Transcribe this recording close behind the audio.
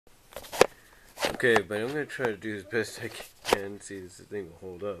Okay, but I'm going to try to do as best I can, see if this thing will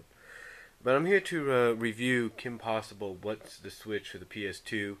hold up. But I'm here to review Kim Possible, What's the Switch for the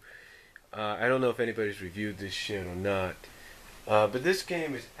PS2. I don't know if anybody's reviewed this shit or not. But this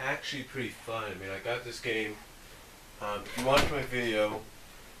game is actually pretty fun. I mean, I got this game, if you watch my video,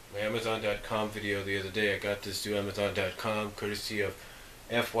 my Amazon.com video the other day, I got this through Amazon.com, courtesy of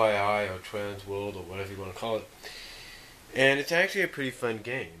FYI or Trans World or whatever you want to call it. And it's actually a pretty fun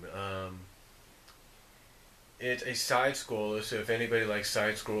game. It's a side-scroller, so if anybody likes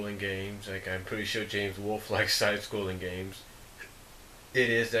side-scrolling games, like I'm pretty sure James Wolfe likes side-scrolling games, it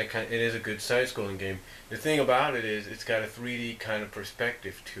is a good side-scrolling game. The thing about it is, it's got a 3D kind of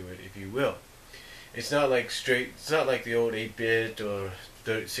perspective to it, if you will. It's not like the old 8-bit or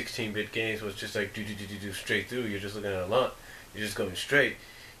 16-bit games where it's just like do straight through. You're just looking at a line. You're just going straight.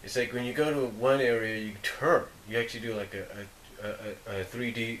 It's like when you go to one area, you turn. You actually do like a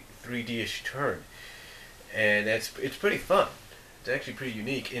 3D-ish turn. And it's pretty fun. It's actually pretty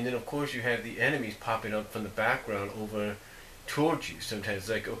unique. And then of course you have the enemies popping up from the background over towards you. Sometimes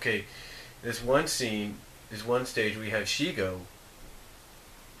like, okay, this one stage we have Shigo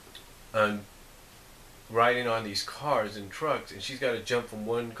riding on these cars and trucks, and she's got to jump from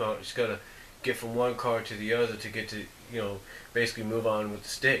one car. She's got to get from one car to the other to get to, basically move on with the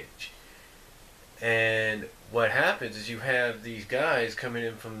stage. And what happens is you have these guys coming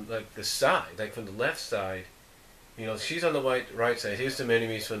in from like the side, like from the left side. She's on the right side. Here's some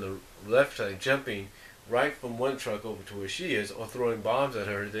enemies from the left side jumping right from one truck over to where she is, or throwing bombs at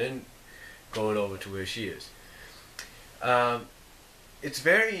her, then going over to where she is. It's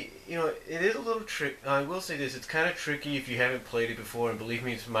very, it is a little trick. I will say this: it's kind of tricky if you haven't played it before. And believe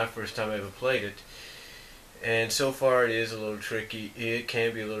me, it's my first time I ever played it. And so far, it is a little tricky. It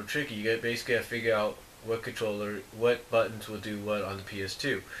can be a little tricky. You basically got to figure out what buttons will do what on the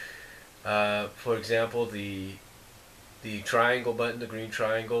PS2. For example, the triangle button, the green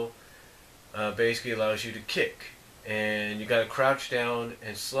triangle, basically allows you to kick. And you got to crouch down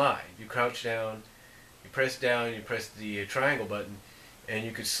and slide. You crouch down, you press the triangle button, and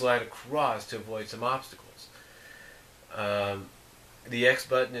you could slide across to avoid some obstacles. The X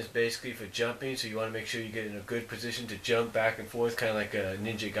button is basically for jumping, so you want to make sure you get in a good position to jump back and forth, kind of like a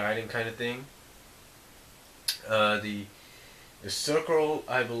Ninja Gaiden kind of thing. The circle,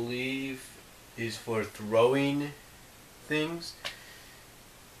 I believe, is for throwing things.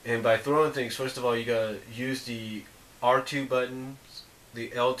 And by throwing things, first of all, you gotta use the R2 buttons, the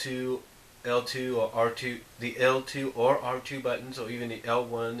L2 or R2, the L2 or R2 buttons, or even the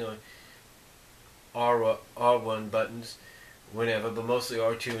L1 or R1 buttons, whenever, but mostly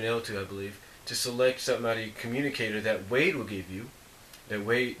R2 and L2, I believe, to select something out of your communicator that Wade will give you,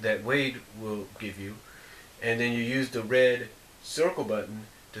 and then you use the red circle button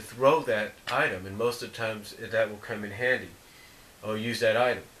to throw that item, and most of the times that will come in handy, or use that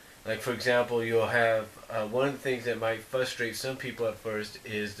item. Like for example, you'll have one of the things that might frustrate some people at first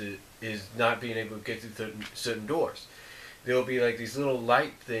is not being able to get through certain doors. There'll be like these little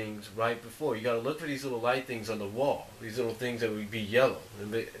light things right before. You got to look for these little light things on the wall. These little things that would be yellow.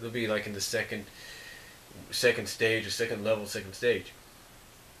 They'll be like in the second stage, or second level, second stage.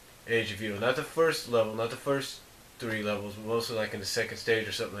 Age of View. Not the first level, not the first 3 levels, but mostly like in the second stage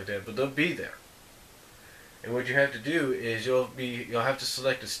or something like that. But they'll be there. And what you have to do is you'll have to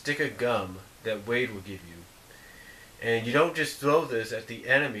select a stick of gum that Wade will give you. And you don't just throw this at the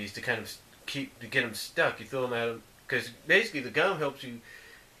enemies to get them stuck. You throw them at them because basically the gum helps you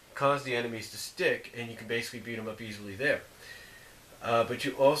cause the enemies to stick, and you can basically beat them up easily there. But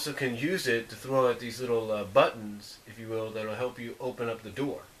you also can use it to throw at these little buttons, if you will, that'll help you open up the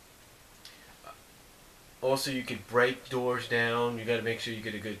door. Also, you could break doors down. You got to make sure you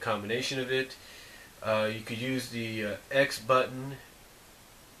get a good combination of it. You could use the X button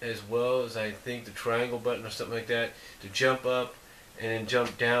as well as, I think, the triangle button or something like that to jump up and then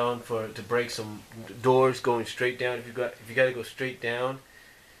jump down to break some doors going straight down. If you got to go straight down,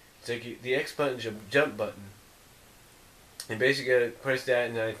 it's like the X button is your jump button, and basically you got to press that,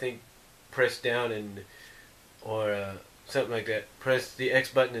 and I think press down or something like that. Press the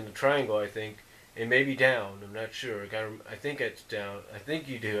X button and the triangle, I think. And maybe down. I'm not sure. I think it's down. I think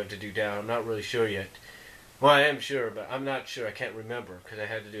you do have to do down. I'm not really sure yet. Well, I am sure, but I'm not sure. I can't remember because I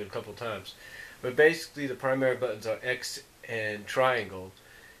had to do it a couple times. But basically, the primary buttons are X and triangle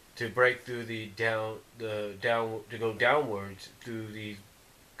to break through to go downwards through the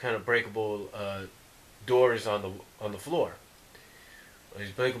kind of breakable doors on the floor.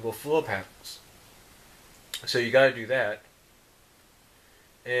 These breakable floor panels. So you got to do that.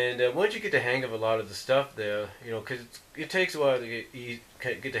 And once you get the hang of a lot of the stuff there, because it takes a while to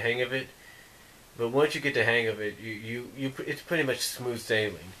get the hang of it, But once you get the hang of it, it's pretty much smooth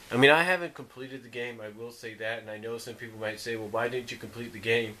sailing. I mean, I haven't completed the game. I will say that, and I know some people might say, "Well, why didn't you complete the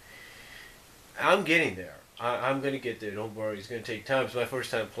game?" I'm getting there. I'm going to get there. Don't worry. It's going to take time. It's my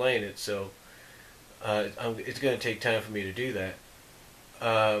first time playing it, so it's going to take time for me to do that.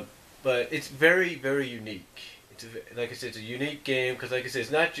 But it's very, very unique. Like I said, it's a unique game because, like I said,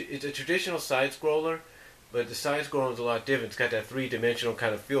 it's a traditional side scroller, but the side scroller is a lot different. It's got that three-dimensional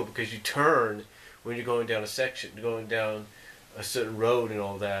kind of feel because you turn when you're going down a section, going down a certain road and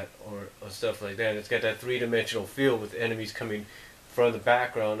all that, or stuff like that. It's got that three-dimensional feel with enemies coming from the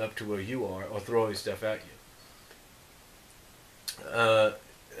background up to where you are, or throwing stuff at you.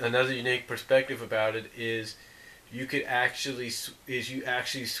 Another unique perspective about it is you actually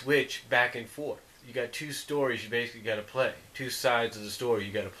switch back and forth. You got two stories you basically got to play, two sides of the story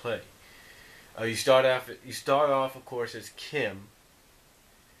you got to play. You start off, of course, as Kim,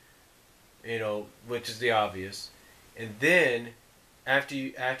 which is the obvious, and then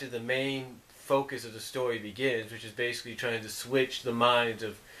after the main focus of the story begins, which is basically trying to switch the minds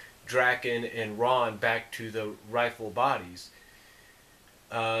of Draken and Ron back to the rightful bodies.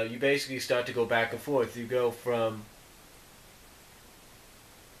 You basically start to go back and forth. You go from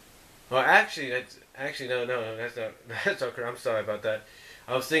well, actually, no, that's not correct. I'm sorry about that.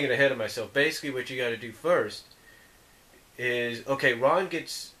 I was thinking ahead of myself. Basically, what you got to do first is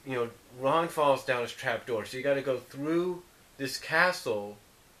Ron falls down his trapdoor, so you got to go through this castle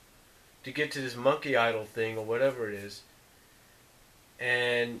to get to this monkey idol thing or whatever it is,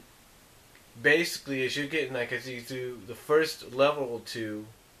 and basically, as you're getting like as you do the first level or two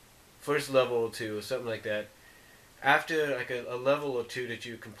or something like that. After like a level or two that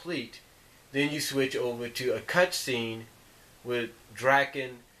you complete, then you switch over to a cutscene with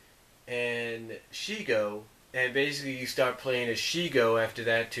Draken and Shigo, and basically you start playing as Shigo after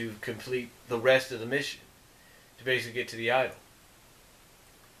that to complete the rest of the mission, to basically get to the idol.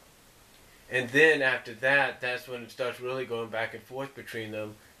 And then after that, that's when it starts really going back and forth between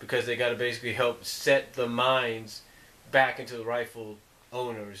them, because they got to basically help set the minds back into the rightful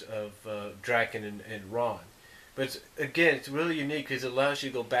owners of Draken and Ron. But it's really unique because it allows you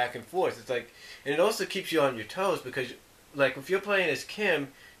to go back and forth. It's like, and it also keeps you on your toes because, like, if you're playing as Kim,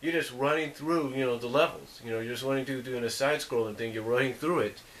 you're just running through, the levels. You're just running through doing a side-scrolling thing. You're running through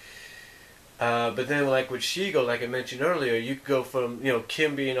it. But then, like with Shigo, like I mentioned earlier, you could go from,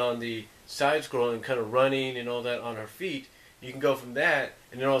 Kim being on the side-scrolling, kind of running and all that on her feet. You can go from that,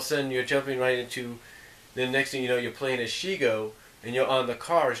 and then all of a sudden you're jumping right into. Then next thing you know, you're playing as Shigo, and you're on the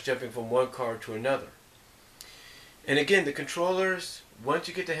cars, jumping from one car to another. And again, the controllers, once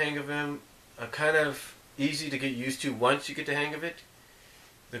you get the hang of them, are kind of easy to get used to once you get the hang of it.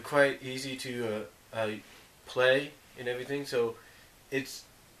 They're quite easy to play and everything. So it's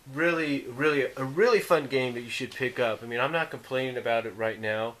really, really a really fun game that you should pick up. I mean, I'm not complaining about it right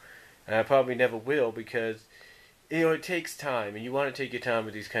now, and I probably never will because, it takes time, and you want to take your time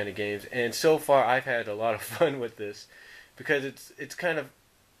with these kind of games. And so far, I've had a lot of fun with this because it's kind of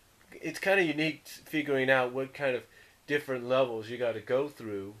unique figuring out what kind of different levels you got to go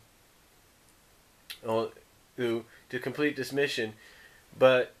through to complete this mission.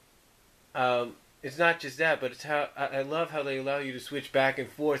 But it's not just that, but it's how I love how they allow you to switch back and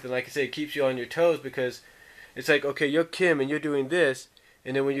forth, and like I say, it keeps you on your toes because it's like, okay, you're Kim and you're doing this,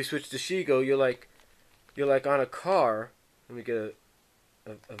 and then when you switch to Shigo, you're like on a car. Let me get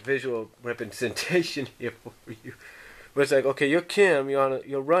a visual representation here for you. But it's like, okay, you're Kim,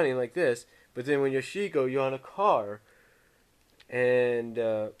 you're running like this, but then when you're Shigo, you're on a car, and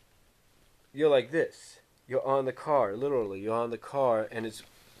you're like this. You're on the car, literally. You're on the car, and it's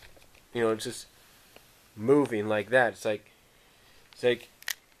just moving like that. It's like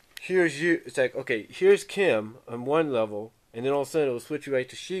here's you. It's like, okay, here's Kim on one level, and then all of a sudden it will switch you right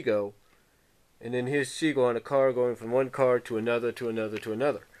to Shigo, and then here's Shigo on a car going from one car to another to another to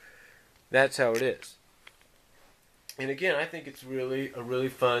another. That's how it is. And again, I think it's really a really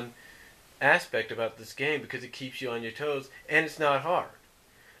fun aspect about this game because it keeps you on your toes and it's not hard.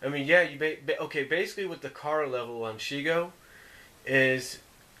 I mean, yeah, basically with the car level on Shigo is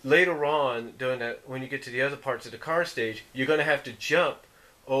later on during that, when you get to the other parts of the car stage, you're going to have to jump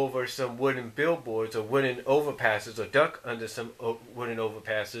over some wooden billboards or wooden overpasses or duck under some wooden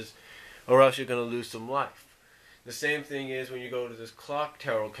overpasses, or else you're going to lose some life. The same thing is when you go to this clock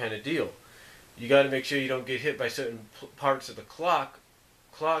tower kind of deal. You got to make sure you don't get hit by certain parts of the clock.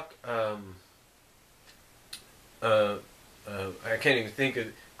 I can't even think of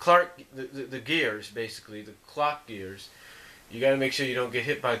the gears, basically the clock gears. You got to make sure you don't get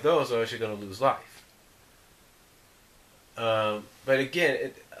hit by those, or else you're going to lose life. But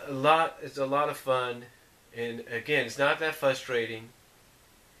again, It's a lot of fun, and again, it's not that frustrating.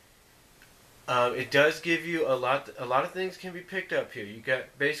 It does give you a lot. A lot of things can be picked up here. You got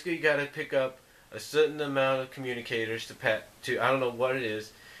to pick up a certain amount of communicators to I don't know what it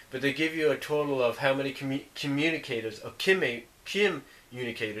is, but they give you a total of how many communicators or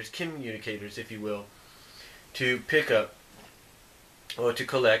communicators, if you will, to pick up or to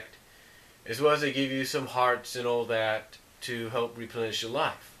collect, as well as they give you some hearts and all that to help replenish your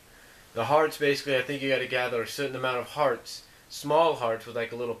life. The hearts, basically, I think you got to gather a certain amount of hearts, small hearts with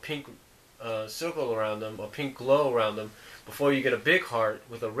like a little pink circle around them, or pink glow around them, before you get a big heart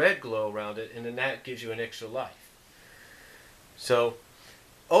with a red glow around it, and then that gives you an extra life. So,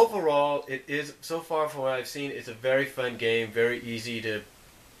 overall, it is, so far from what I've seen, it's a very fun game, very easy to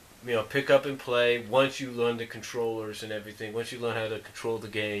pick up and play once you learn the controllers and everything, once you learn how to control the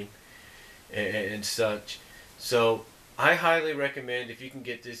game and such. So, I highly recommend, if you can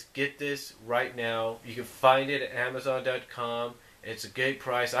get this right now. You can find it at Amazon.com. It's a great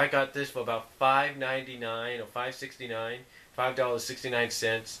price. I got this for about $5.99 or $5.69,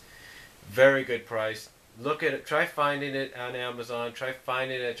 $5.69. Very good price. Look at it. Try finding it on Amazon. Try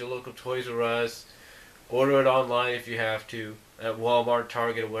finding it at your local Toys R Us. Order it online if you have to, at Walmart,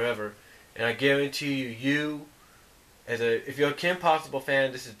 Target, or wherever. And I guarantee you, if you're a Kim Possible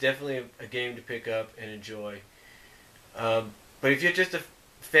fan, this is definitely a game to pick up and enjoy. But if you're just a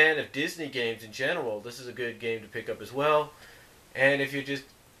fan of Disney games in general, this is a good game to pick up as well. And if you're just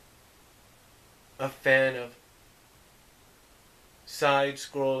a fan of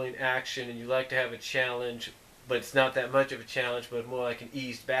side-scrolling action and you like to have a challenge, but it's not that much of a challenge, but more like an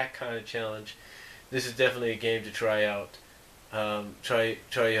eased-back kind of challenge, this is definitely a game to try out. Try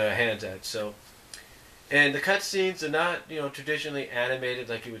your hands at. So, and the cutscenes are not traditionally animated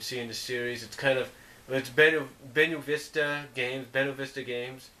like you would see in the series. It's kind of Benu Vista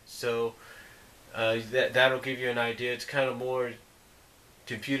games. So. That'll give you an idea. It's kind of more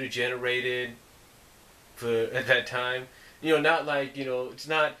computer generated at that time. Not like it's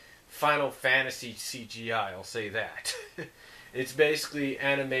not Final Fantasy CGI. I'll say that. It's basically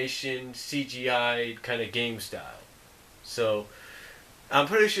animation CGI kind of game style. So I'm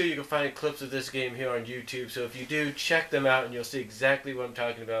pretty sure you can find clips of this game here on YouTube. So if you do, check them out, and you'll see exactly what I'm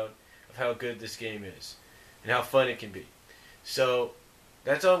talking about of how good this game is and how fun it can be. So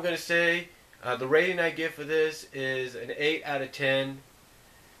that's all I'm going to say. The rating I give for this is an 8 out of 10.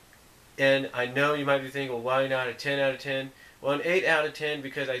 And I know you might be thinking, well, why not a 10 out of 10? Well, an 8 out of 10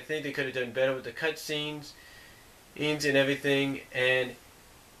 because I think they could have done better with the cutscenes and everything. And,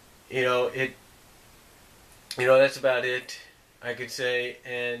 that's about it, I could say.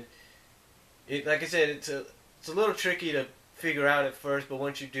 And, like I said, it's a little tricky to figure out at first, but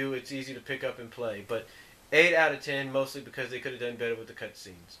once you do, it's easy to pick up and play. But 8 out of 10, mostly because they could have done better with the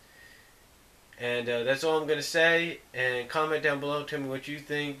cutscenes. And that's all I'm going to say. And comment down below. Tell me what you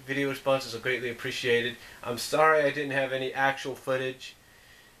think. Video responses are greatly appreciated. I'm sorry I didn't have any actual footage.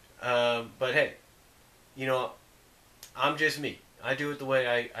 But hey, I'm just me. I do it the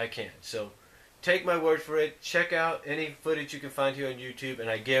way I can. So take my word for it. Check out any footage you can find here on YouTube. And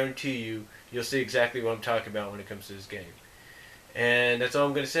I guarantee you'll see exactly what I'm talking about when it comes to this game. And that's all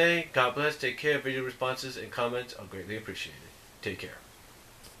I'm going to say. God bless. Take care. Video responses and comments are greatly appreciated. Take care.